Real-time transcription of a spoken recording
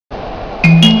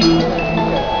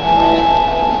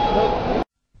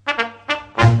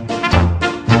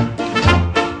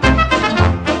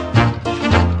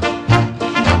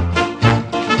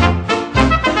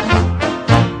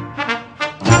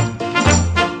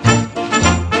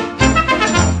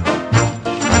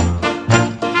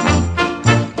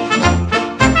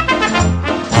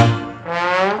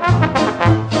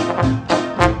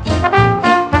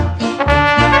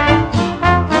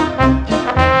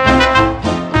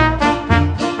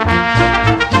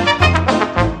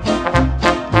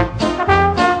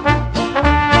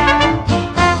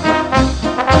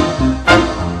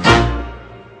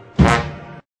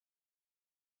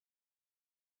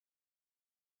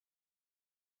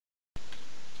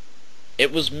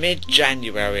It was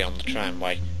mid-January on the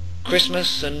tramway.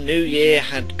 Christmas and New Year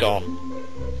had gone.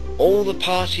 All the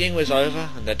partying was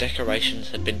over and the decorations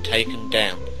had been taken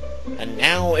down, and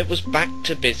now it was back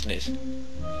to business.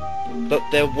 But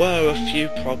there were a few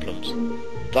problems.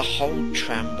 The whole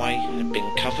tramway had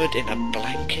been covered in a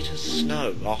blanket of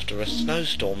snow after a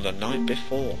snowstorm the night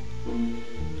before.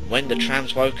 When the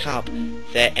trams woke up,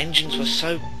 their engines were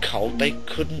so cold they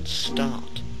couldn't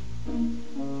start.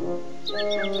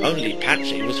 Only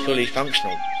Patsy was fully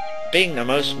functional. Being the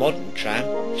most modern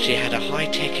tram, she had a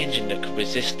high-tech engine that could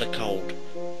resist the cold.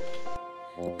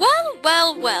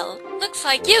 Well, looks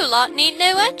like you lot need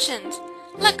new engines.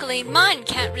 Luckily mine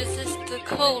can't resist the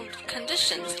cold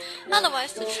conditions,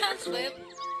 otherwise the trams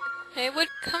would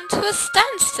come to a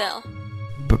standstill.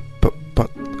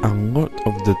 But a lot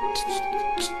of the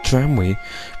tramway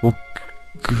will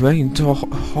grind to a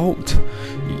halt.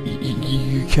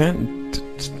 You can't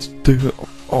do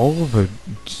all of the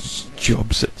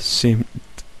jobs at the same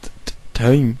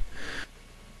time.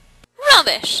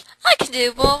 Rubbish! I can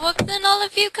do more work than all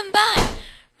of you combined.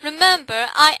 Remember,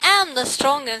 I am the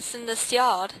strongest in this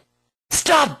yard.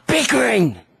 Stop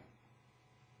bickering!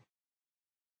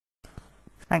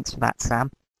 Thanks for that,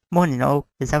 Sam. Morning all.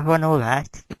 Is everyone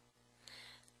alright?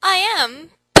 I am,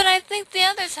 but I think the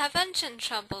others have engine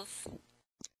troubles.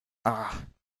 I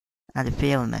had a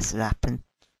feeling this would happen,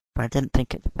 but I didn't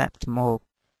think it'd affect them all.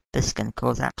 This is going to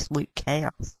cause absolute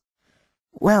chaos.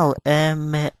 Well,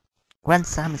 when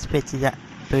Sam has fitted up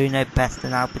Bruno, Best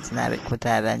and Albert and Eric with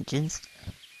their engines,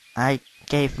 I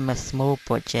gave them a small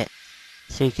budget,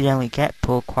 so you could only get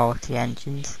poor quality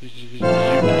engines.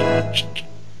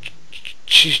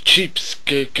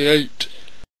 Cheapskate.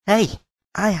 Hey,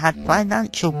 I had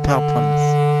financial problems.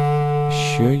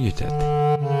 Sure you did.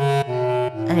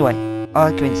 Anyway,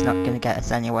 arguing's not going to get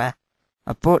us anywhere.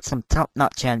 I bought some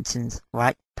top-notch engines,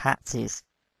 like Patsy's.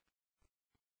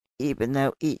 Even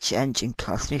though each engine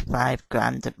cost me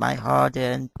 $5,000 of my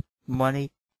hard-earned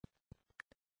money.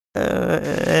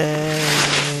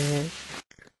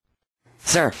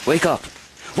 Sir, wake up!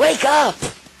 Wake up!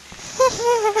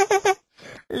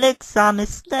 Look, Sam, a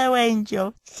snow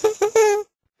angel.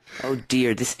 Oh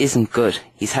dear, this isn't good.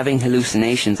 He's having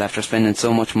hallucinations after spending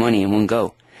so much money in one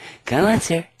go. Come on,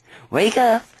 sir. Wake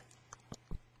up!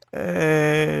 Is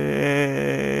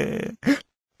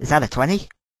that a 20?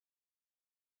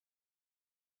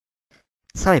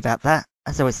 Sorry about that.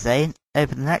 As I was saying,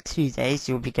 over the next few days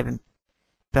you'll be given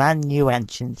brand new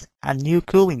engines and new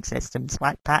cooling systems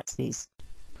like Patsy's.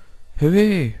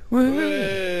 Hooray!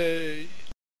 Hooray!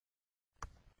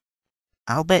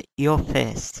 Albert, you're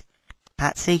first.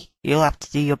 Patsy, you'll have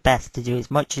to do your best to do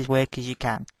as much work as you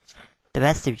can. The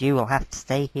rest of you will have to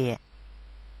stay here.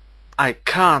 I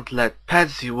can't let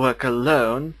Patsy work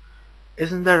alone.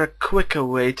 Isn't there a quicker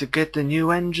way to get the new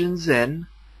engines in?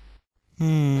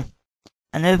 An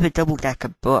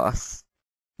over-double-decker bus.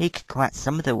 He could collect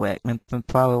some of the workmen from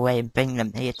far away and bring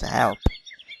them here to help.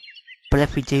 But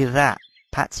if we do that,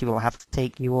 Patsy will have to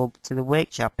take you all to the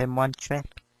workshop in one trip.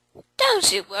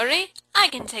 Don't you worry, I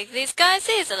can take these guys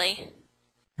easily.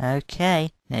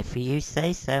 Okay, if you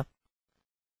say so.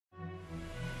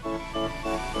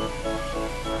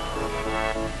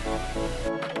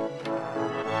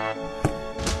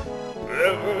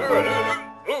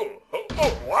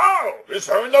 Oh, wow! Is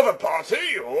there another party?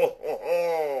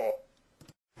 Oh.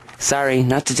 Sorry,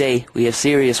 not today. We have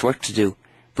serious work to do.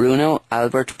 Bruno,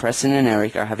 Albert, Preston and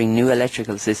Eric are having new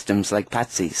electrical systems like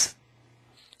Patsy's.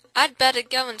 I'd better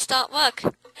go and start work.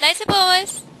 Later,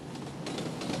 boys!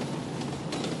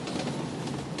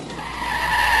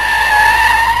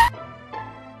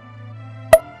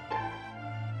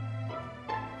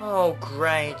 Oh,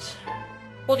 great.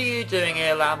 What are you doing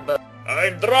here, Lambert?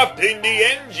 I'm dropping the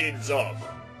engines off.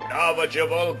 Now that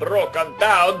you've all broken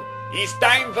down, it's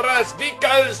time for us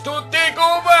vehicles to take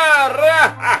over!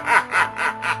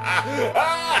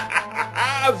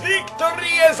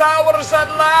 Victory is ours at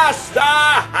last!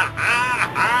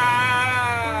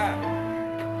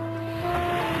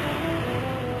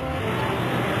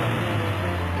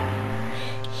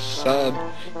 Sam,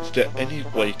 is there any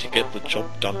way to get the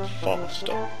job done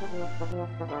faster?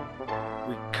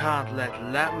 We can't let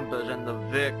Lambert and the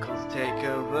vehicles take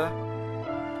over.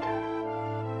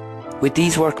 With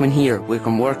these workmen here, we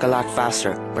can work a lot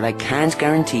faster, but I can't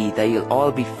guarantee that you'll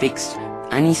all be fixed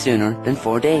any sooner than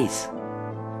 4 days.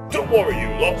 Don't worry, you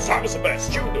lot. Sam is the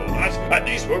best, you know that. And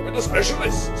he's worked with the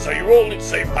specialists, so you're all in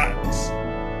safe hands.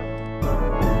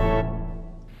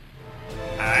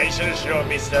 I shall show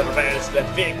Mr. Wells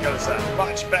that vehicles are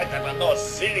much better than those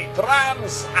silly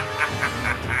trams.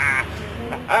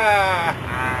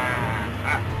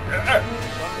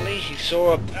 Suddenly he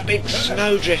saw a big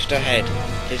snowdrift ahead.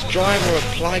 His driver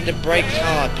applied the brakes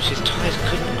hard, but his tyres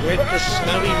couldn't grip the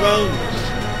snowy roads.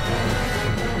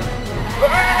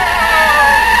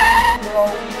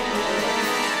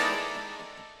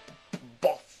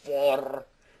 Buffer.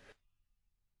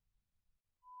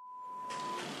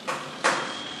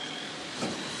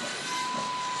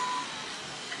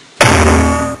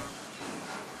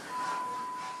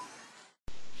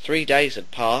 Three days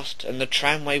had passed, and the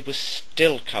tramway was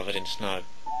still covered in snow.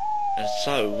 And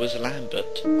so was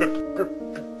Lambert.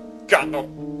 Cannot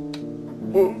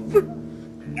move.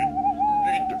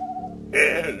 Need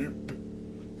help.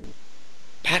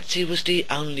 Patsy was the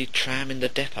only tram in the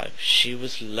depot. She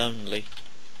was lonely.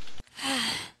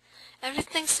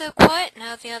 Everything's so quiet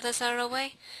now the others are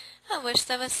away. I wish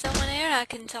there was someone here I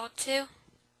can talk to.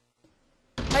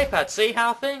 Hey Patsy, how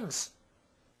are things?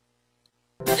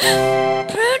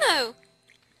 Bruno!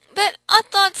 But I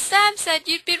thought Sam said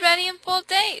you'd be ready in 4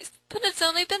 days, but it's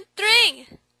only been 3.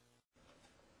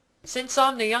 Since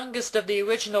I'm the youngest of the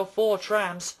original 4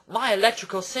 trams, my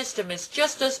electrical system is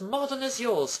just as modern as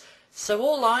yours, so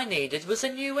all I needed was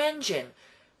a new engine.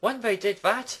 When they did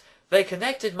that, they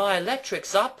connected my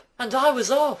electrics up, and I was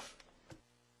off.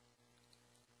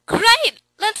 Great!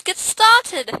 Let's get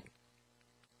started!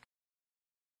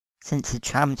 Since the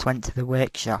trams went to the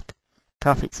workshop,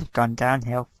 profits have gone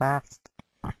downhill fast.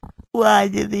 Why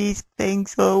do these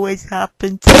things always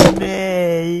happen to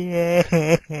me?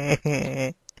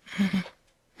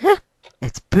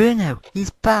 It's Bruno.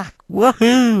 He's back.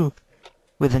 Woohoo!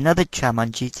 With another tram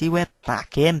on duty, we're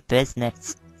back in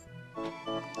business.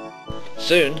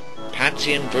 Soon,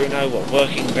 Patsy and Bruno were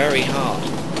working very hard,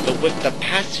 but with the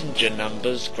passenger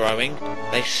numbers growing,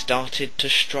 they started to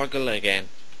struggle again.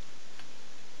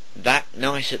 That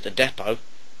night at the depot,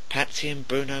 Patsy and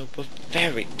Bruno were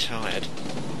very tired.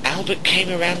 Albert came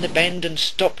around the bend and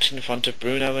stopped in front of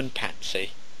Bruno and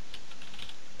Patsy.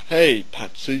 "Hey,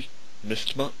 Patsy,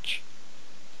 missed much?"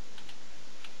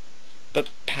 But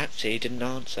Patsy didn't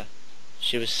answer.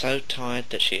 She was so tired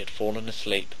that she had fallen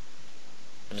asleep.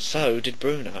 And so did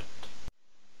Bruno.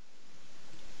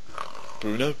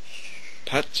 "Bruno?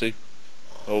 Patsy?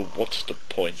 Oh, what's the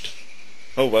point?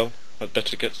 Oh well, I'd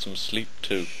better get some sleep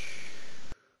too."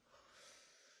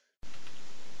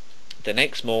 The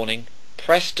next morning,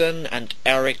 Preston and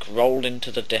Eric rolled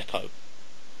into the depot.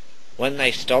 When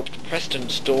they stopped,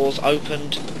 Preston's doors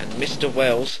opened and Mr.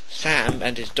 Wells, Sam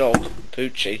and his dog,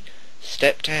 Poochie,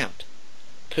 stepped out.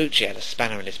 Poochie had a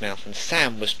spanner in his mouth and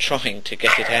Sam was trying to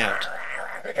get it out.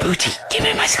 Booty, give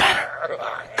me my spanner.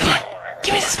 Come on,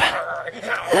 give me the spanner.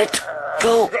 Let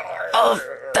go of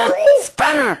that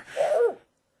spanner.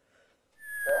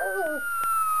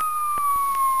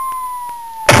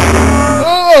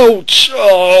 Ouch!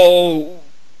 Oh,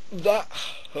 that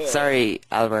hurt. Sorry,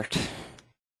 Albert.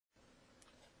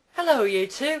 Hello, you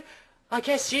two. I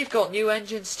guess you've got new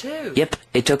engines too. Yep,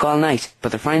 it took all night,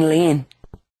 but they're finally in.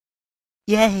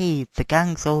 Yay! The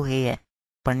gang's all here.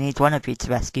 But I need one of you to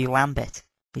rescue Lambert.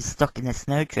 He's stuck in a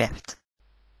snowdrift.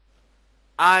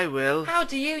 I will. How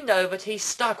do you know that he's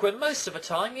stuck when most of the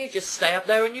time you just stay up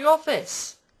there in your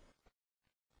office?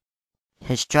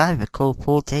 His driver called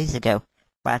 4 days ago,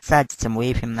 but I decided to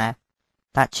leave him there.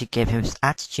 That should give his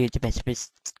attitude a bit of a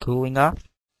cooling off.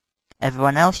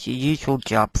 Everyone else, your usual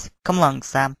jobs. Come along,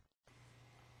 Sam.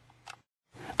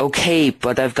 Okay,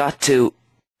 but I've got to...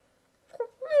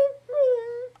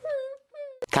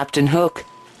 Captain Hook,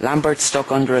 Lambert's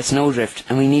stuck under a snowdrift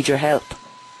and we need your help.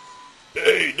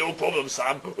 Hey, no problem,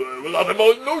 Sam. We'll have him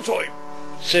out in no time.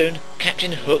 Soon,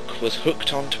 Captain Hook was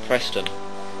hooked onto Preston.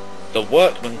 The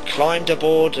workmen climbed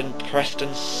aboard and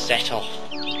Preston set off.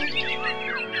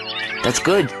 That's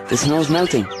good, the snow's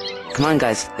melting. Come on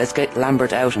guys, let's get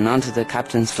Lambert out and onto the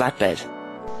captain's flatbed.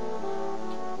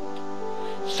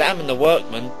 Sam and the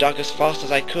workmen dug as fast as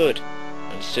they could,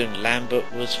 and soon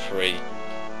Lambert was free.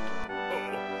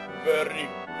 Oh, very,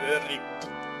 very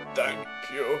thank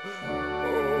you.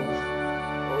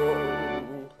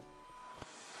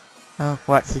 Oh,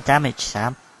 what's the damage,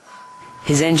 Sam?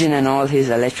 His engine and all his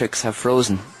electrics have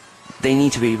frozen. They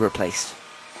need to be replaced.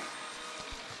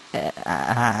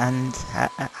 And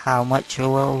how much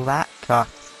will that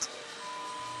cost?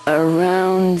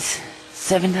 Around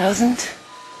 7,000?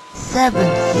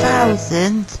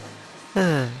 7,000?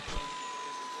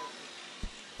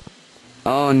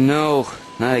 Oh no,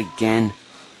 not again.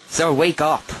 Sir, wake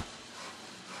up.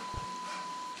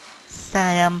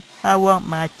 Sam, I want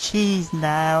my cheese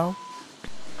now.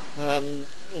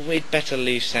 We'd better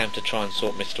leave Sam to try and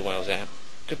sort Mr. Wells out.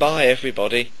 Goodbye,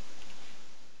 everybody.